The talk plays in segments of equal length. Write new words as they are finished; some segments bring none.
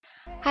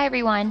Hi,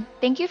 everyone.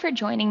 Thank you for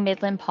joining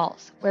Midland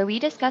Pulse, where we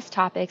discuss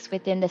topics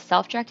within the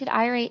self-directed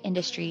IRA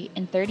industry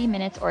in 30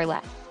 minutes or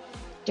less.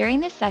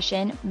 During this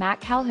session, Matt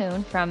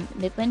Calhoun from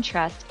Midland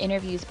Trust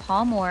interviews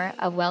Paul Moore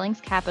of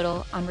Wellings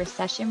Capital on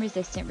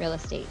recession-resistant real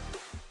estate.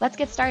 Let's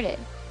get started.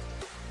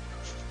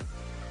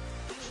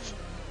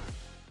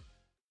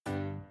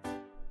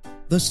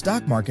 The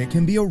stock market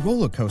can be a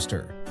roller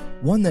coaster,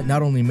 one that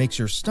not only makes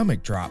your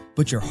stomach drop,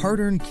 but your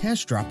hard-earned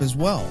cash drop as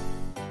well.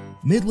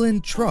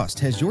 Midland Trust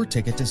has your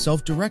ticket to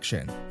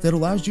self-direction that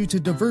allows you to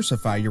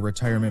diversify your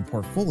retirement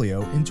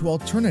portfolio into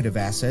alternative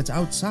assets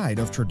outside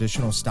of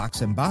traditional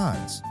stocks and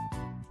bonds.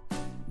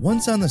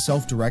 Once on the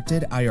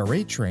self-directed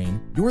IRA train,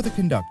 you're the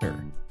conductor,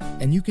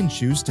 and you can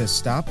choose to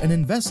stop and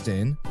invest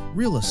in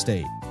real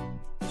estate,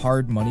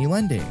 hard money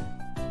lending,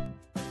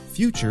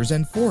 futures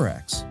and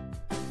forex,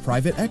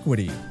 private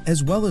equity,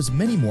 as well as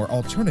many more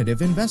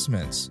alternative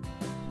investments.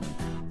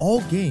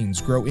 All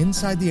gains grow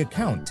inside the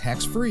account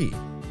tax-free.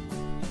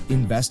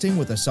 Investing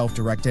with a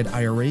self-directed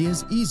IRA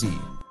is easy.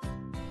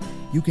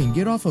 You can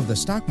get off of the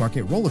stock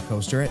market roller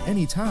coaster at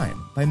any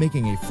time by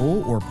making a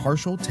full or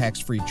partial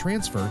tax-free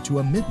transfer to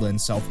a Midland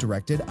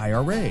self-directed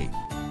IRA.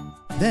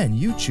 Then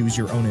you choose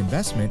your own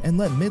investment and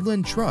let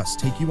Midland Trust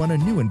take you on a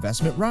new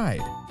investment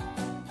ride.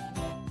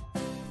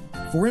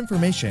 For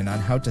information on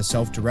how to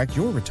self-direct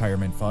your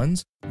retirement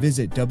funds,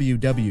 visit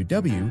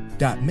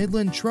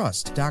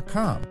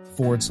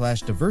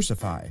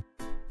www.midlandtrust.com/diversify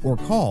or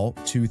call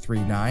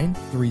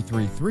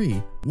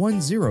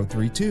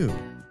 239-333-1032.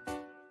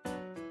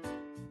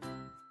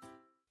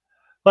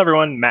 Hello,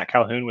 everyone. Matt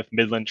Calhoun with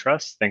Midland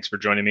Trust. Thanks for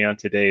joining me on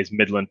today's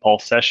Midland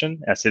Pulse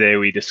session. As today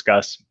we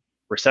discuss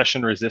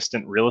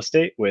recession-resistant real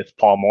estate with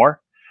Paul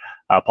Moore.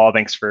 Paul,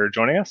 thanks for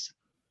joining us.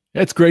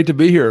 It's great to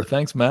be here.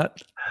 Thanks,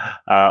 Matt.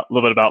 A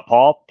little bit about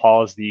Paul.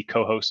 Paul is the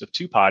co-host of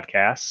two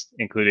podcasts,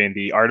 including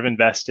The Art of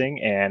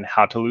Investing and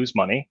How to Lose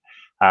Money.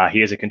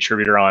 He is a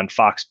contributor on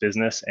Fox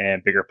Business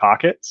and Bigger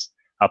Pockets.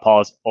 Paul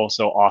has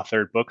also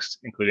authored books,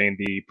 including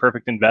The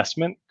Perfect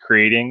Investment,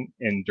 Creating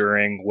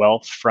Enduring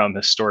Wealth from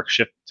Historic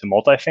Shift to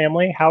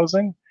Multifamily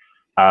Housing,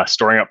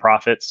 Storing Up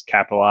Profits,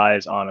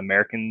 Capitalize on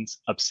Americans'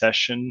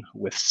 Obsession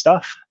with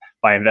Stuff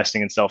by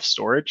Investing in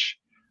Self-Storage.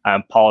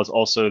 Paul is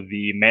also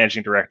the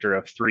managing director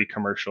of 3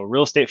 commercial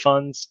real estate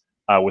funds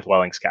with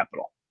Wellings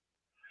Capital.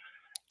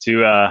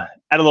 To add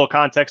a little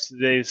context to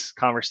today's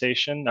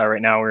conversation,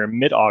 right now we're in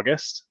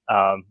mid-August,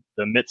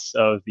 the midst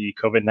of the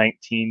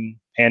COVID-19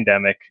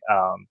 pandemic.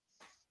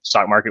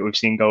 Stock market we've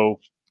seen go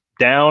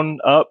down,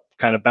 up,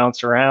 kind of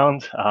bounce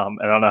around. I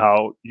don't know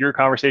how your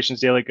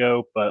conversations daily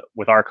go, but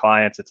with our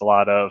clients, it's a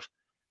lot of,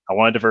 I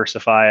want to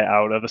diversify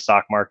out of the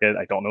stock market.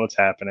 I don't know what's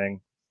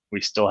happening.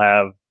 We still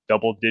have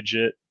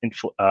double-digit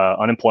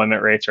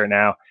unemployment rates right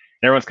now.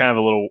 And everyone's kind of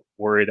a little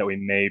worried that we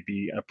may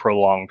be in a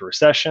prolonged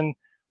recession.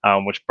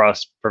 Which brought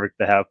us perfect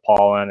to have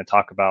Paul in and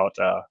talk about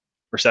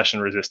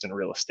recession-resistant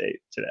real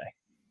estate today.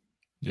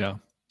 Yeah,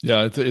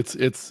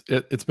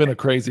 it's been a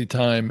crazy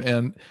time,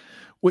 and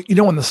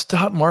when the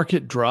stock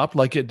market dropped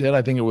like it did,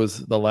 I think it was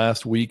the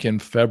last week in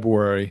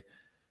February.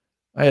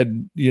 I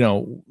had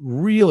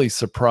really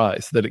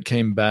surprised that it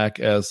came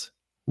back as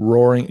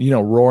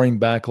roaring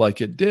back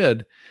like it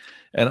did.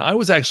 And I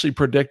was actually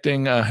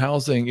predicting the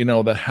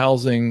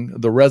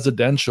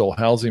residential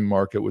housing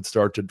market would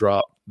start to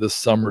drop this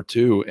summer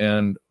too.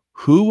 And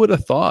who would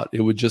have thought it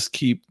would just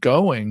keep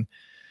going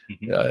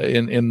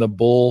in the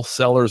bull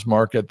sellers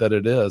market that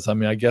it is? I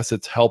mean, I guess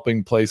it's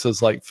helping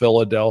places like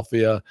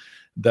Philadelphia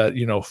that,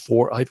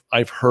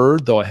 I've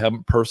heard, though I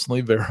haven't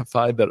personally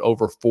verified, that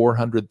over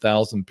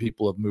 400,000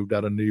 people have moved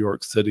out of New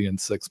York City in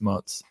 6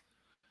 months.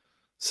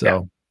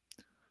 So,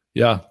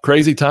 yeah,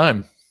 crazy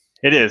time.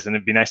 It is, and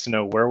it'd be nice to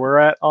know where we're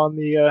at on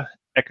the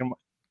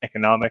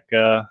economic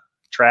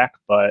track,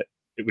 but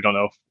we don't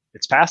know if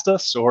it's past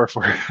us or if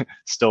we're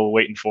still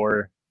waiting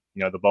for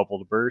the bubble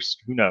to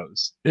burst. Who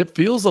knows? It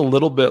feels a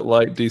little bit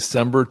like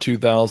December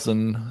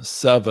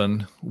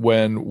 2007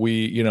 when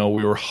we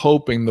were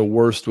hoping the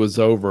worst was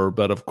over,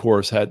 but of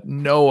course had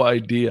no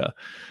idea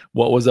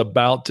what was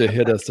about to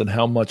hit us and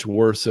how much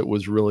worse it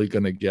was really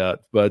going to get.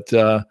 But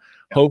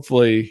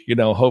hopefully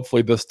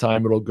this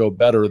time it'll go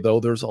better, though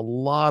there's a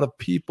lot of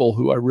people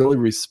who I really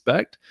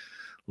respect,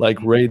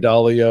 like Ray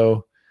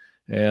Dalio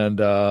and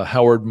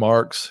Howard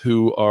Marks,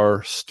 who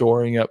are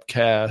storing up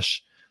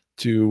cash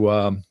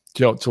to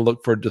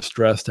look for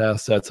distressed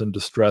assets and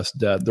distressed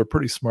debt. They're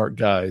pretty smart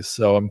guys.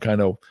 So I'm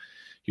kind of,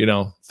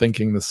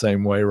 thinking the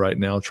same way right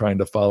now, trying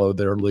to follow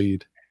their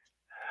lead.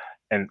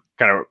 And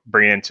kind of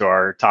bringing into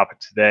our topic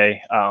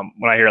today,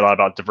 when I hear a lot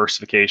about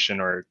diversification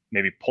or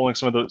maybe pulling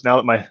some of those,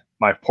 now that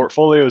my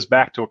portfolio is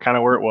back to kind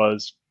of where it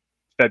was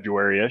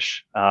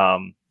February-ish,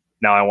 now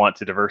I want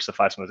to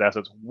diversify some of those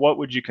assets. What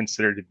would you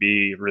consider to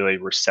be really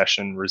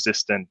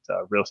recession-resistant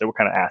real estate? What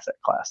kind of asset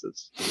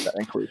classes does that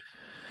include?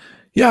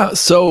 Yeah,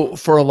 so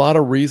for a lot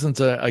of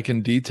reasons I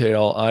can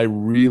detail, I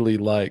really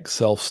like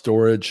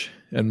self-storage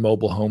and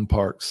mobile home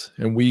parks,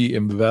 and we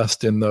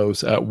invest in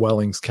those at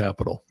Wellings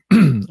Capital.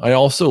 I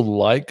also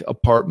like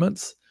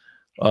apartments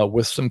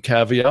with some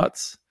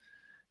caveats,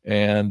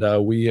 And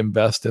we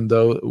invest in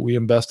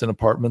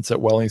apartments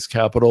at Wellings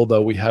Capital,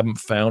 though we haven't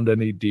found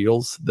any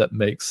deals that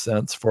make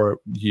sense for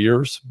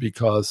years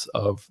because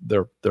of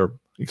they're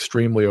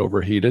extremely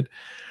overheated.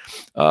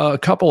 A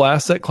couple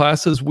asset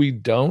classes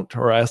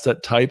or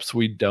asset types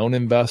we don't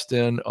invest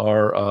in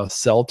are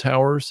cell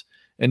towers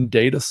and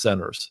data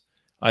centers.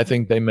 I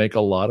think they make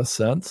a lot of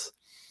sense.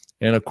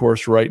 And of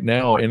course, right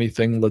now,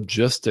 anything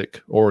logistic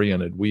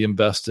oriented. We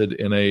invested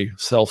in a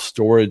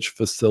self-storage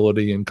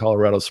facility in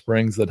Colorado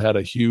Springs that had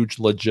a huge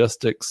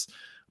logistics,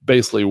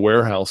 basically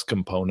warehouse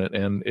component,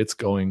 and it's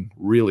going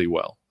really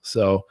well.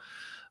 So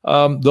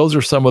those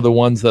are some of the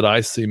ones that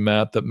I see,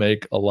 Matt, that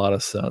make a lot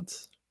of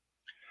sense.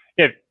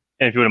 Yeah,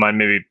 and if you wouldn't mind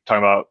maybe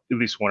talking about at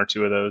least one or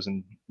two of those,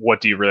 and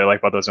what do you really like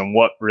about those, and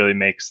what really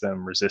makes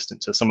them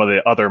resistant to some of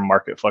the other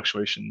market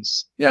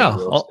fluctuations? Yeah,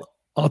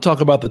 I'll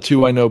talk about the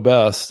two I know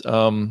best.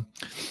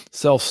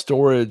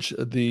 Self-storage,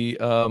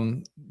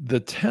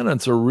 the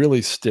tenants are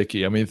really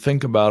sticky. I mean,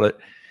 think about it.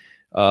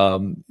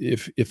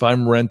 If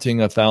I'm renting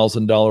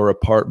 $1,000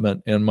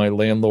 apartment and my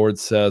landlord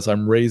says,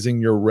 I'm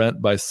raising your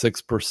rent by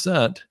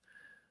 6%,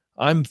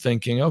 I'm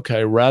thinking,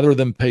 okay, rather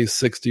than pay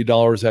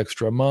 $60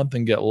 extra a month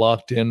and get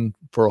locked in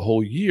for a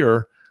whole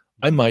year,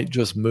 I might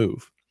just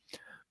move.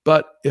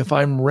 But if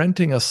I'm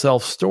renting a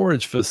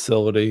self-storage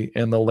facility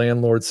and the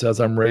landlord says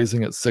I'm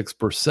raising it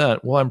 6%,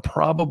 well, I'm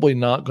probably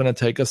not going to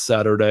take a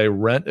Saturday,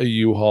 rent a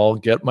U-Haul,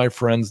 get my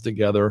friends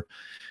together,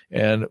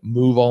 and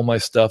move all my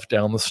stuff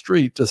down the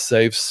street to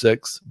save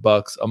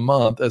 $6 a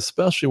month,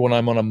 especially when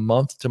I'm on a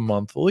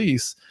month-to-month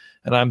lease.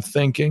 And I'm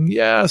thinking,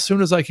 yeah, as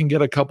soon as I can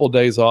get a couple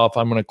days off,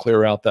 I'm going to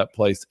clear out that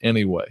place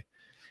anyway.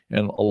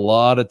 And a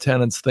lot of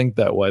tenants think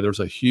that way. There's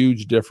a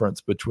huge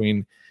difference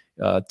between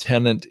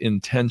tenant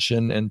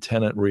intention and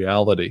tenant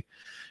reality.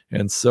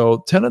 And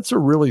so tenants are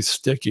really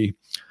sticky.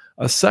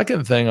 A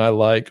second thing I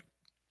like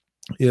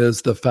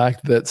is the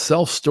fact that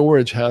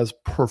self-storage has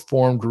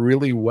performed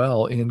really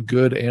well in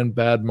good and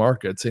bad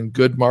markets. In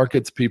good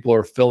markets, people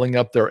are filling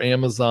up their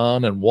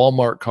Amazon and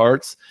Walmart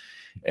carts,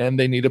 and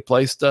they need a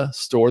place to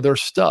store their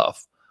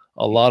stuff.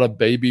 A lot of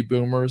baby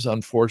boomers,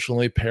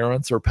 unfortunately,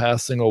 parents are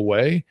passing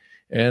away,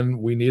 and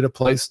we need a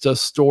place to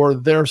store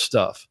their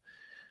stuff.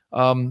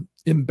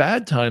 In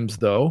bad times,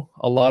 though,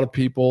 a lot of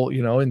people,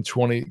 in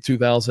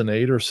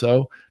 2008 or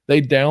so, they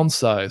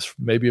downsize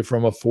maybe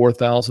from a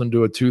 4,000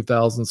 to a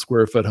 2,000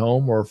 square foot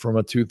home, or from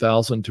a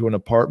 2,000 to an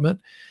apartment.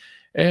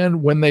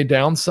 And when they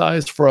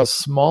downsized for a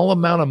small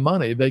amount of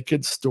money, they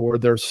could store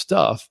their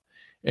stuff.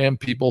 And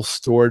people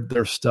stored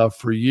their stuff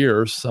for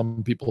years.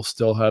 Some people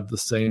still have the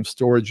same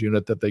storage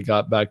unit that they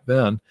got back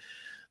then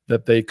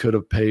that they could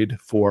have paid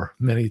for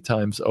many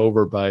times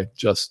over by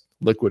just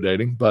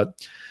liquidating.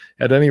 But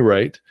at any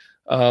rate,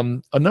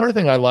 another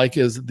thing I like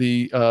is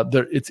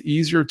it's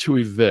easier to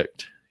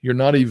evict. You're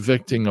not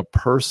evicting a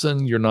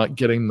person. You're not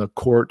getting the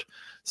court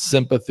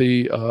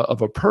sympathy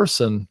of a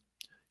person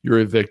you're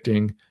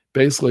evicting.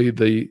 Basically,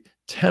 the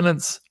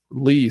tenant's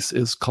lease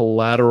is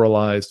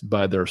collateralized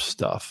by their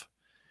stuff.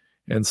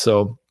 And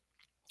so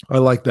I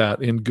like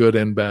that in good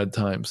and bad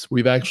times.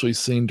 We've actually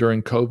seen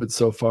during COVID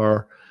so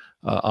far,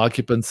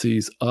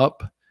 occupancies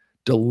up,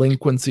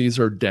 delinquencies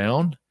are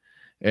down.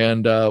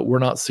 And we're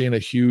not seeing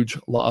a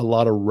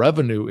lot of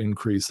revenue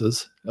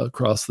increases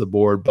across the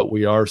board, but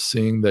we are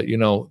seeing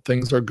that,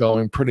 things are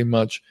going pretty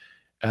much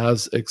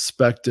as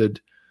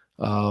expected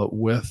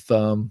with,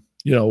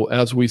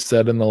 as we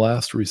said in the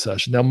last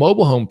recession. Now,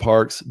 mobile home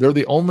parks, they're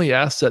the only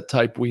asset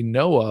type we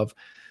know of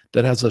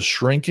that has a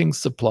shrinking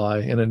supply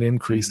and an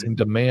increasing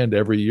demand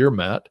every year,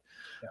 Matt.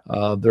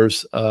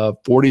 There's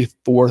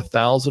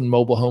 44,000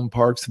 mobile home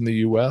parks in the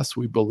U.S.,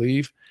 we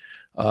believe.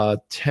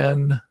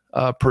 10%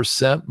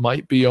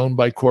 might be owned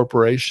by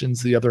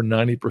corporations, the other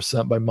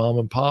 90% by mom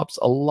and pops.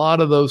 A lot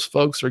of those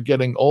folks are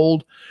getting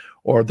old,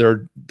 or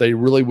they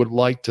really would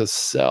like to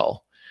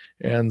sell.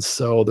 And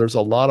so there's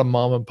a lot of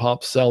mom and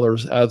pop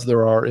sellers, as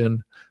there are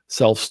in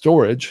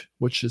self-storage,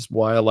 which is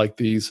why I like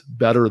these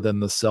better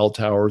than the cell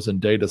towers and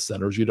data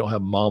centers. You don't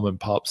have mom and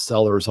pop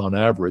sellers on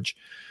average.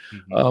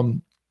 Mm-hmm.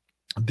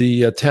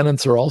 The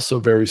tenants are also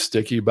very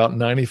sticky. About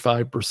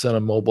 95%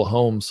 of mobile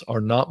homes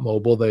are not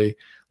mobile. They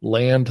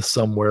land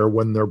somewhere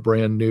when they're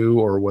brand new,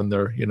 or when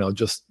they're,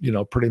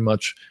 pretty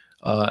much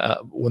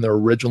when they're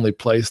originally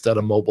placed at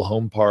a mobile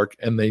home park,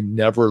 and they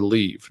never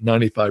leave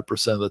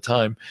 95% of the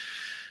time,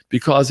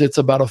 because it's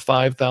about a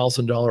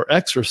 $5,000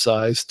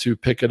 exercise to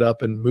pick it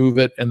up and move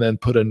it, and then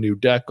put a new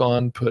deck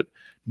on, put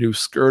new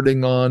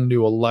skirting on,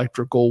 new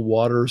electrical,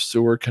 water,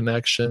 sewer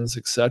connections,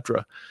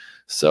 etc.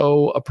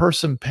 So a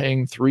person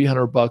paying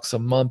 $300 a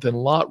month in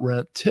lot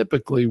rent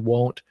typically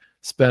won't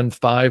spend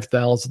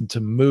 $5,000 to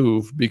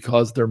move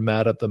because they're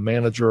mad at the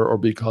manager, or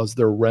because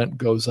their rent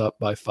goes up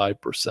by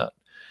 5%.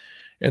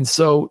 And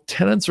so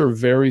tenants are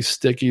very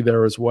sticky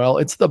there as well.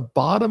 It's the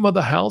bottom of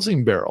the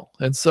housing barrel.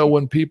 And so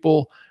when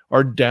people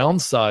are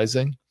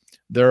downsizing,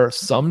 there are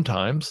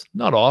sometimes,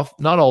 not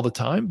all the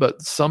time,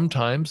 but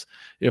sometimes,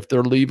 if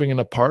they're leaving an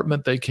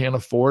apartment they can't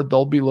afford,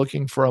 they'll be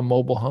looking for a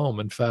mobile home.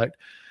 In fact,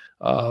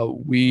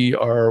 We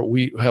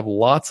have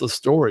lots of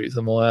stories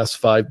in the last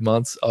 5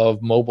 months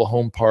of mobile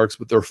home parks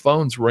with their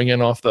phones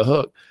ringing off the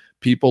hook,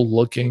 people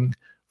looking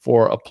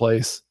for a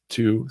place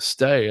to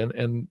stay.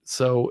 And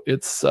so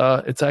it's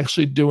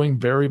actually doing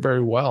very,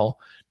 very well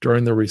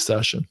during the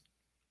recession.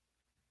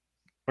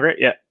 Great.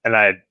 Yeah. And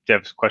I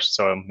have a question,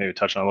 so I'll maybe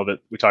touch on a little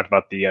bit. We talked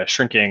about the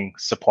shrinking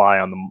supply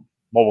on the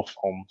mobile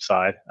home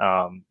side.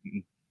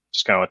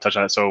 Just kind of touch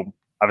on it. So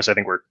obviously, I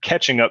think we're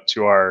catching up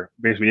to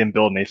because we didn't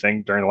build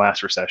anything during the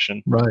last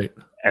recession. Right.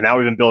 And now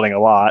we've been building a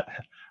lot.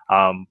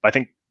 But I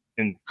think,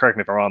 and correct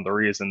me if I'm wrong, the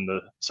reason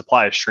the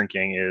supply is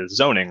shrinking is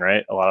zoning,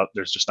 right?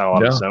 There's just not a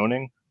lot of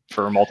zoning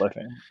for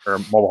multifamily or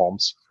mobile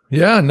homes.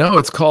 Yeah, no,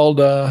 it's called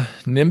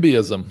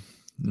NIMBYism,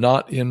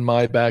 not in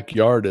my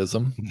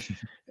backyardism.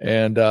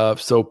 And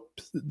so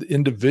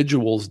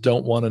individuals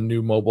don't want a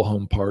new mobile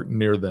home park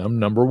near them,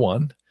 number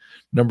one.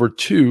 Number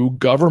two,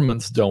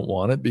 governments don't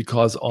want it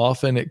because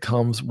often it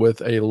comes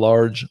with a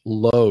large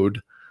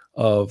load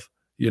of,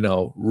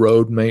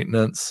 road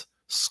maintenance,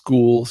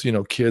 schools,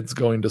 kids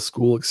going to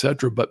school, et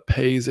cetera, but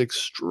pays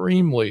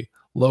extremely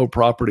low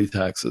property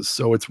taxes.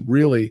 So it's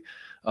really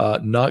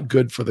not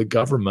good for the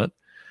government.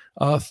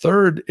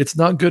 Third, it's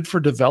not good for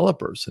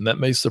developers, and that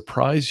may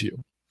surprise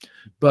you.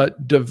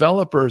 But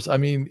developers,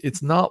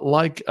 it's not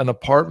like an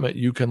apartment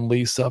you can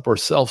lease up or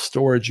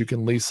self-storage you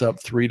can lease up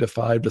 3 to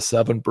 5 to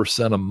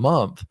 7% a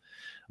month.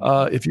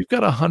 If you've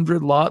got a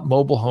 100-lot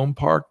mobile home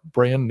park,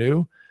 brand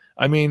new,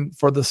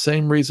 for the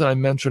same reason I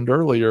mentioned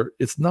earlier,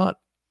 it's not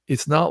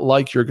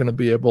like you're going to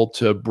be able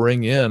to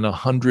bring in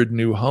 100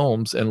 new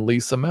homes and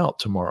lease them out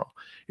tomorrow.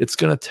 It's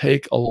going to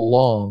take a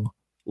long,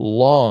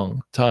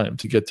 long time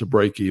to get to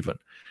break even.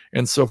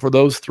 And so for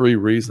those three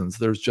reasons,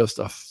 there's just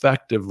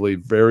effectively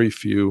very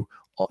few,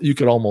 you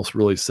could almost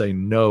really say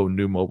no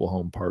new mobile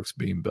home parks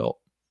being built.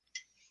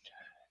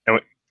 And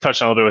we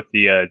touched on a little bit with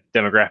the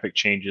demographic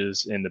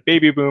changes in the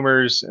baby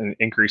boomers and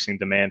increasing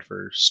demand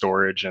for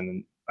storage.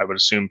 And I would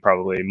assume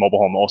probably mobile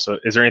home also.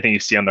 Is there anything you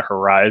see on the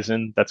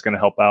horizon that's going to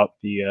help out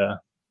the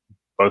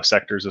both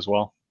sectors as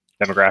well,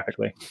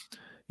 demographically?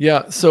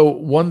 Yeah. So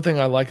one thing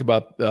I like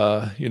about,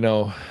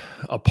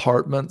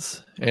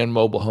 apartments and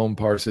mobile home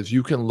parks is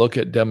you can look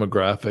at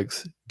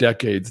demographics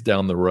decades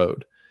down the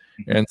road.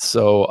 And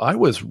so I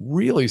was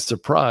really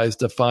surprised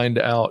to find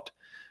out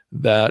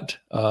that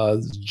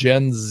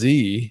Gen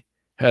Z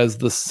has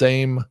the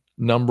same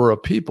number of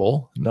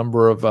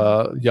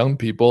young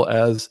people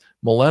as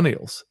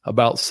millennials,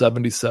 about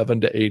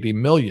 77 to 80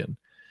 million.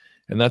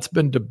 And that's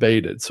been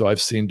debated. So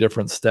I've seen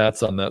different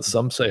stats on that.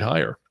 Some say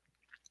higher.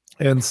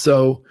 And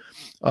so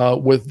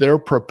with their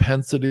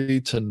propensity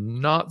to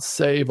not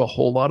save a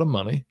whole lot of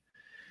money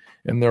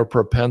and their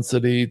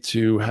propensity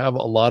to have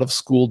a lot of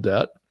school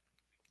debt,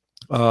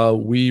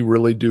 we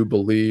really do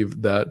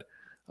believe that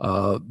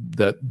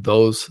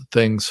those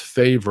things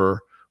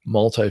favor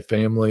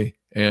multifamily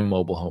and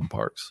mobile home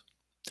parks.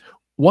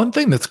 One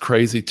thing that's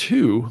crazy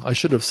too, I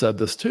should have said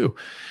this too,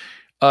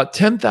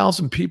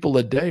 10,000 people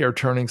a day are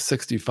turning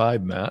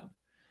 65, Matt.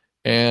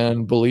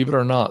 And believe it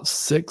or not,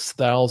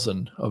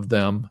 6,000 of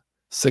them,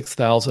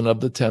 6,000 of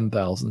the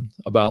 10,000,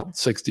 about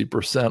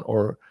 60%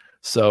 or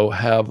so,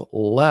 have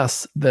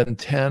less than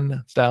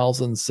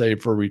 10,000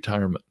 saved for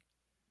retirement.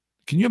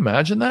 Can you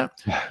imagine that?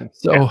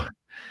 So,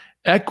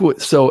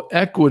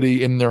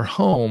 equity in their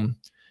home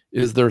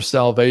is their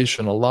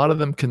salvation. A lot of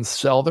them can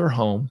sell their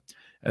home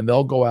and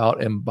they'll go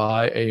out and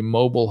buy a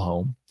mobile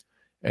home,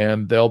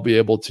 and they'll be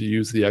able to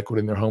use the equity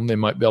in their home. They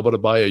might be able to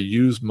buy a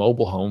used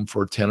mobile home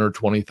for $10,000 or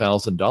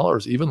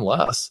 $20,000, even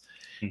less.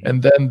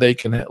 And then they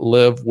can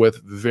live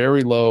with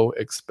very low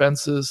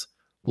expenses,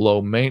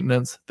 low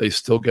maintenance. They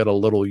still get a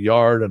little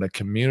yard and a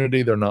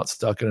community. They're not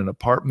stuck in an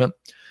apartment.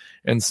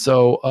 And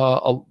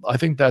so I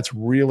think that's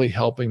really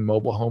helping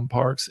mobile home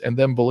parks. And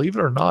then, believe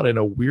it or not, in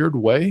a weird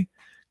way,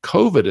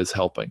 COVID is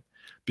helping,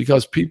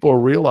 because people are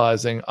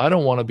realizing, I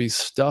don't want to be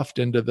stuffed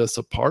into this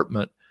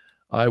apartment.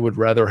 I would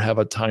rather have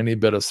a tiny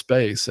bit of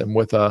space. And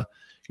with a,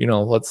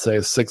 let's say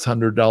a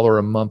 $600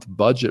 a month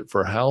budget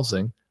for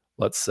housing,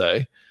 let's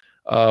say,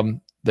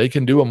 they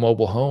can do a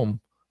mobile home,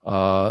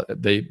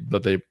 but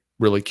they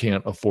really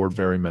can't afford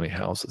very many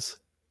houses.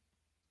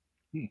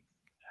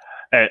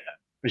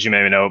 As you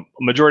may know,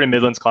 majority of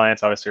Midland's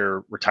clients obviously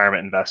are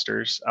retirement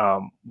investors.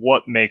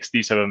 What makes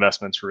these type of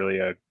investments really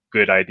a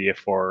good idea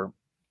for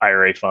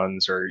IRA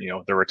funds or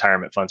the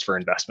retirement funds for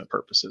investment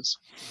purposes?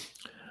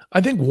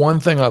 I think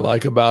one thing I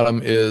like about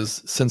them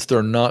is, since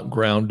they're not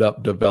ground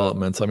up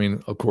developments,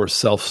 of course,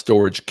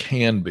 self-storage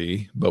can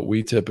be, but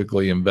we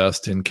typically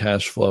invest in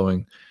cash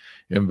flowing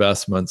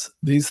investments.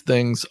 These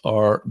things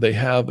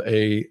there's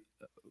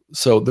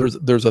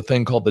a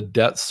thing called the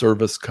debt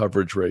service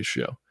coverage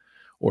ratio,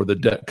 or the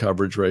debt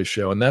coverage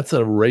ratio. And that's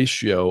a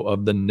ratio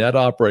of the net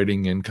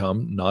operating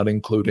income, not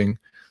including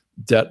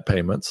debt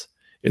payments.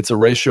 It's a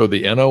ratio of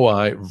the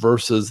NOI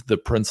versus the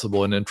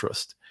principal and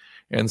interest.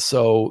 And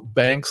so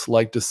banks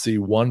like to see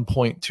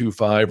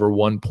 1.25 or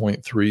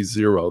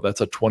 1.30.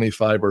 That's a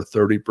 25 or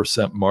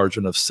 30%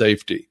 margin of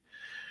safety.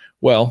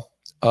 Well,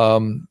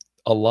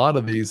 a lot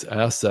of these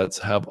assets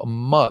have a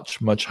much,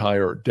 much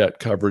higher debt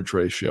coverage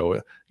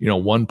ratio,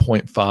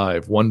 1.5,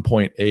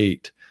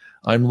 1.8.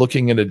 I'm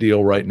looking at a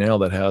deal right now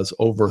that has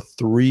over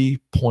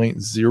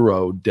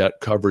 3.0 debt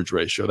coverage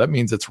ratio. That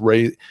means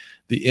the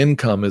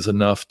income is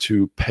enough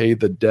to pay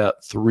the debt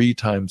 3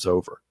 times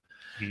over.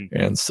 Mm-hmm.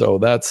 And so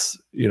that's,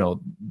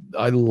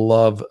 I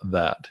love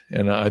that.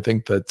 And I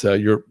think that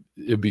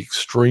it'd be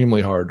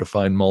extremely hard to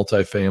find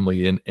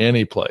multifamily in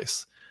any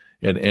place,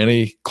 in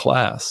any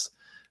class,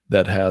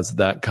 that has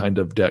that kind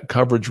of debt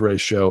coverage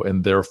ratio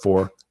and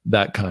therefore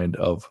that kind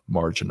of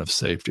margin of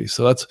safety.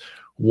 So that's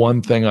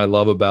one thing I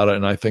love about it.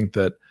 And I think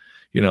that,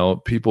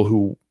 people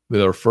who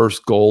their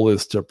first goal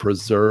is to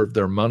preserve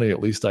their money,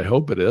 at least I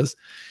hope it is,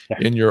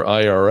 in your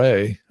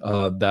IRA,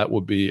 that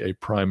would be a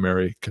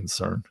primary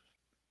concern.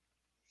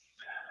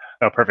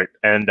 Oh, perfect.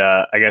 And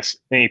I guess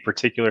any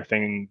particular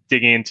thing,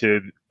 digging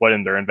into what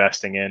they're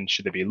investing in,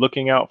 should they be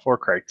looking out for,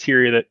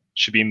 criteria that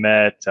should be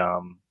met,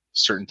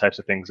 certain types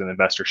of things an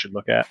investor should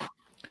look at?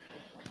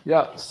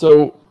 Yeah.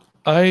 So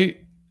I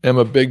am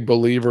a big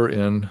believer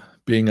in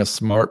being a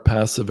smart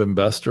passive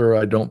investor.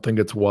 I don't think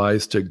it's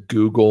wise to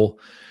Google,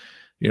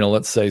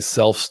 let's say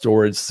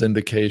self-storage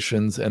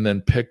syndications and then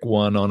pick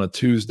one on a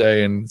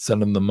Tuesday and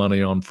send them the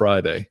money on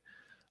Friday.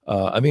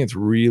 I think it's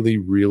really,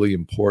 really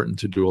important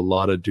to do a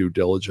lot of due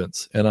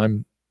diligence. And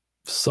I'm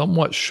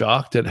somewhat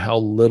shocked at how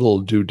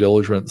little due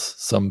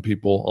diligence a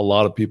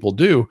lot of people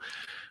do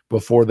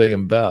before they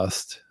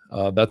invest.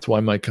 That's why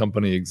my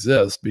company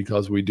exists,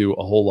 because we do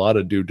a whole lot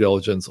of due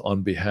diligence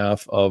on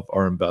behalf of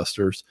our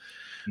investors.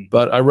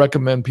 But I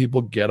recommend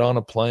people get on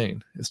a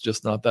plane. It's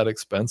just not that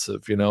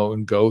expensive,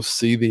 and go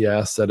see the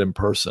asset in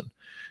person.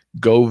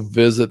 Go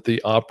visit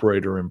the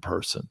operator in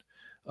person.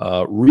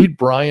 Read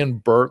Brian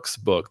Burke's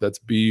book. That's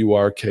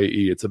Burke.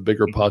 It's a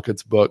Bigger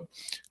Pockets book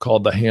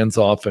called The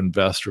Hands-Off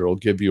Investor. It'll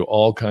give you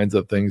all kinds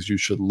of things you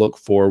should look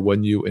for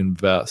when you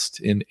invest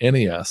in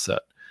any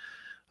asset.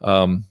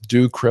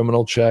 Do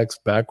criminal checks,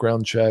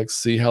 background checks,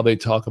 see how they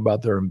talk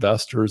about their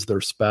investors,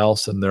 their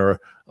spouse, and their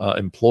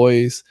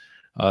employees.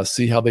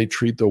 See how they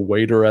treat the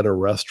waiter at a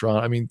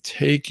restaurant. I mean,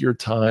 take your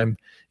time.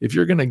 If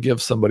you're going to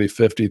give somebody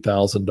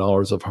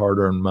 $50,000 of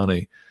hard-earned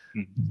money,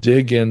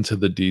 dig into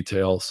the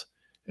details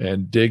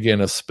and dig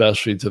in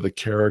especially to the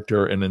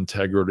character and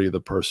integrity of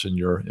the person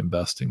you're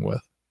investing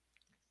with.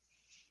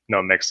 No,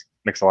 it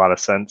makes a lot of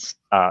sense.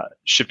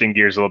 Shifting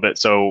gears a little bit.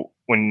 So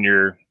when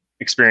your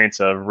experience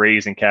of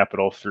raising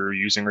capital through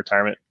using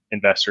retirement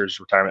investors,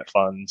 retirement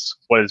funds,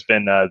 what has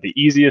been the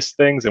easiest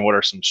things, and what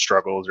are some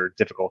struggles or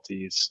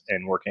difficulties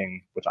in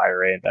working with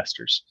IRA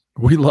investors?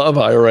 We love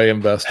IRA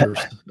investors.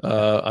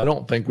 I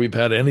don't think we've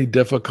had any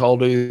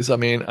difficulties. I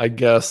mean, I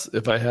guess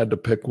if I had to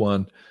pick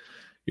one,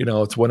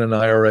 it's when an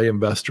IRA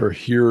investor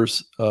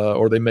hears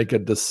or they make a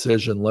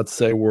decision. Let's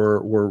say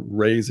we're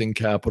raising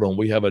capital and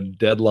we have a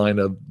deadline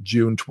of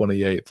June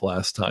 28th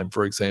last time,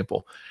 for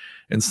example,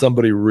 and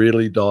somebody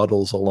really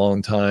dawdles a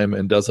long time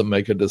and doesn't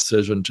make a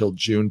decision until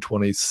June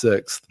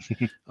 26th,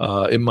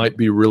 it might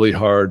be really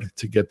hard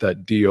to get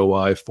that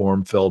DOI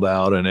form filled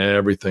out and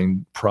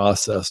everything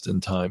processed in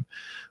time.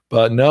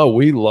 But no,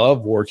 we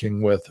love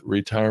working with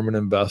retirement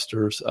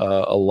investors.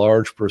 A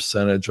large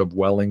percentage of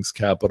Wellings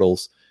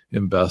Capital's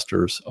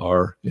investors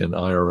are in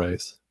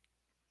IRAs.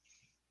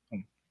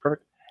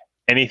 Perfect.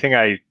 Anything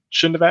I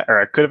shouldn't have, or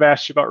I could have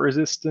asked you about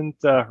resistant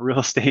real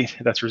estate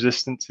that's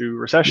resistant to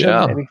recession?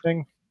 Yeah.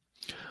 Anything?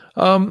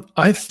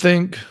 I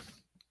think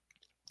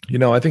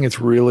it's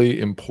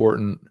really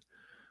important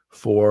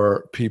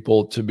for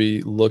people to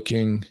be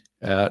looking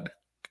at,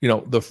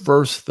 the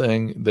first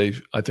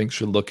thing I think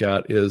should look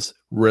at is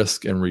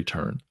risk and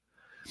return.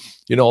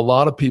 A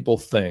lot of people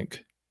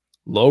think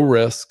low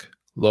risk,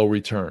 low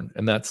return,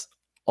 and that's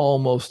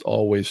almost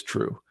always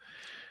true.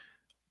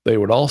 They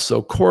would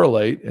also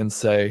correlate and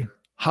say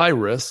high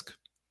risk,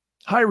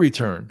 high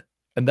return,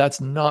 and that's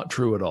not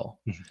true at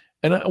all. Mm-hmm.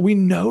 And we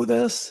know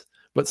this,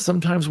 but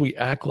sometimes we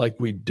act like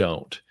we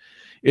don't.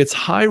 It's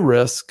high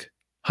risk,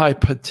 high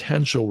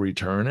potential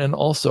return, and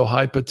also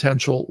high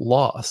potential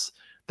loss.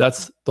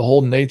 That's the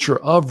whole nature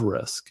of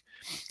risk.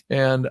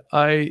 And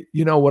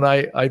when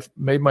I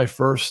made my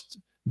first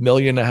 $1.5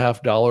 million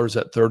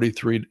at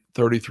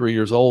 33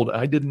 years old,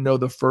 I didn't know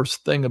the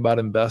first thing about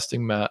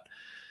investing, Matt.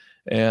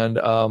 And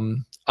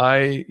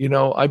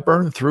I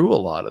burned through a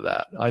lot of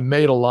that. I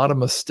made a lot of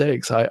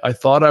mistakes. I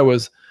thought I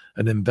was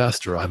an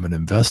investor. I'm an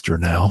investor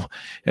now.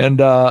 And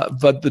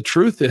but the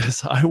truth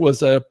is I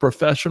was a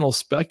professional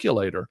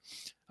speculator.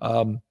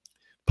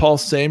 Paul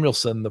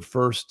Samuelson, the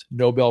first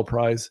Nobel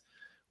Prize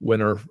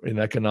winner in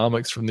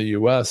economics from the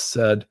US,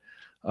 said,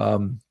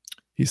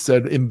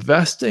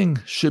 investing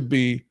should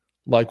be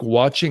like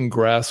watching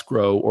grass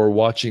grow or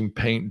watching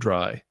paint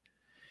dry.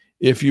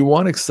 If you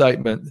want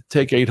excitement,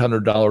 take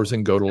 $800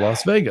 and go to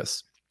Las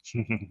Vegas.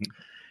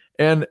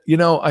 And,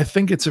 I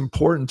think it's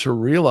important to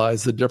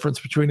realize the difference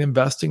between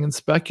investing and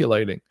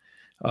speculating.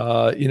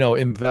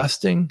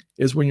 Investing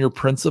is when your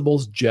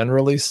principal's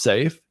generally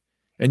safe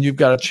and you've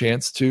got a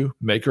chance to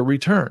make a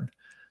return.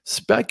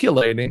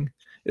 Speculating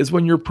is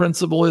when your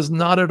principal is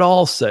not at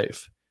all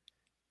safe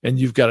and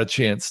you've got a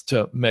chance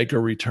to make a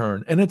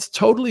return. And it's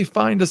totally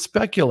fine to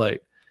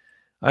speculate.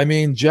 I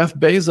mean, Jeff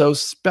Bezos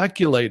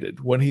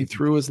speculated when he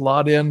threw his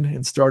lot in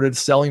and started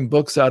selling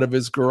books out of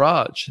his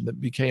garage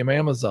that became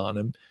Amazon.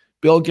 And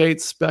Bill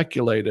Gates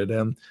speculated.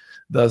 And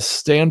the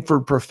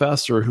Stanford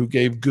professor who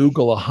gave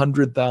Google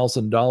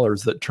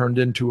 $100,000 that turned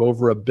into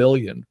over $1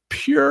 billion,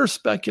 pure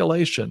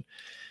speculation.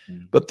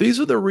 But these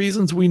are the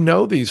reasons we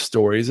know these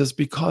stories, is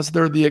because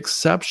they're the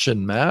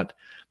exception, Matt.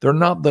 They're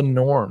not the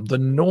norm. The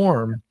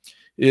norm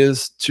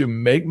is to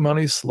make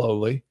money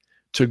slowly,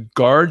 to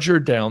guard your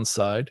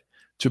downside,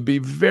 to be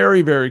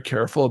very, very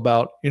careful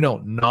about,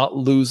 not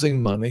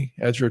losing money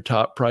as your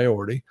top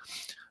priority.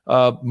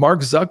 Mark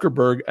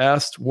Zuckerberg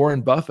asked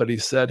Warren Buffett, he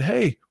said,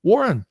 "Hey,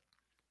 Warren,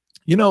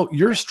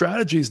 your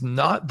strategy is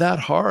not that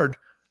hard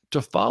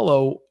to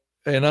follow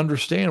and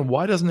understand.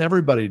 Why doesn't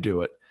everybody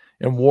do it?"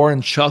 And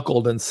Warren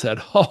chuckled and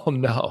said, "Oh,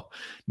 no,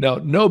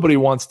 nobody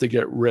wants to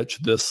get rich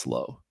this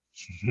slow."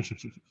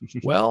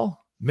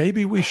 Well,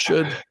 maybe we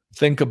should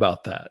think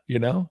about that,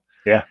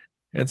 Yeah.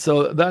 And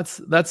so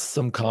that's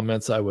some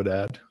comments I would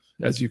add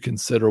as you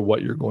consider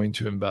what you're going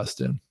to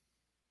invest in.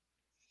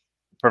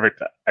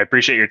 Perfect. I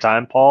appreciate your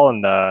time, Paul,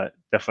 and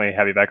definitely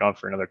have you back on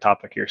for another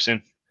topic here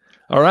soon.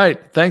 All right.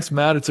 Thanks,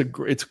 Matt.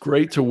 It's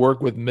great to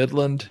work with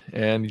Midland,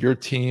 and your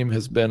team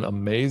has been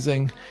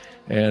amazing.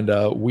 And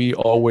we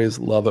always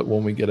love it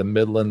when we get a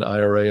Midland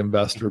IRA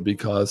investor,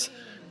 because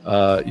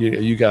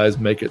you guys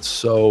make it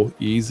so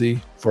easy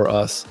for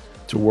us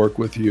to work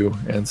with you.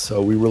 And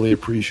so we really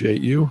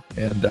appreciate you.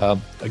 And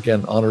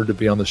again, honored to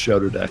be on the show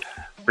today.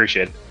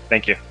 Appreciate it.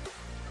 Thank you.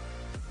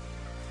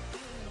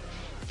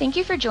 Thank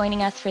you for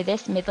joining us for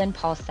this Midland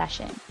Pulse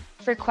session.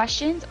 For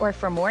questions or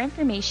for more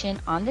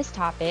information on this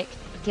topic,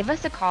 give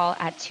us a call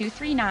at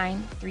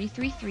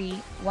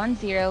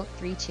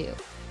 239-333-1032.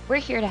 We're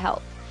here to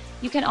help.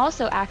 You can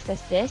also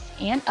access this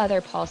and other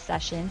Pulse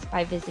sessions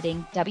by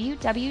visiting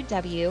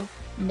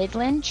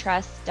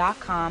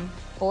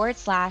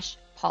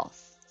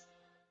www.midlandtrust.com/pulse.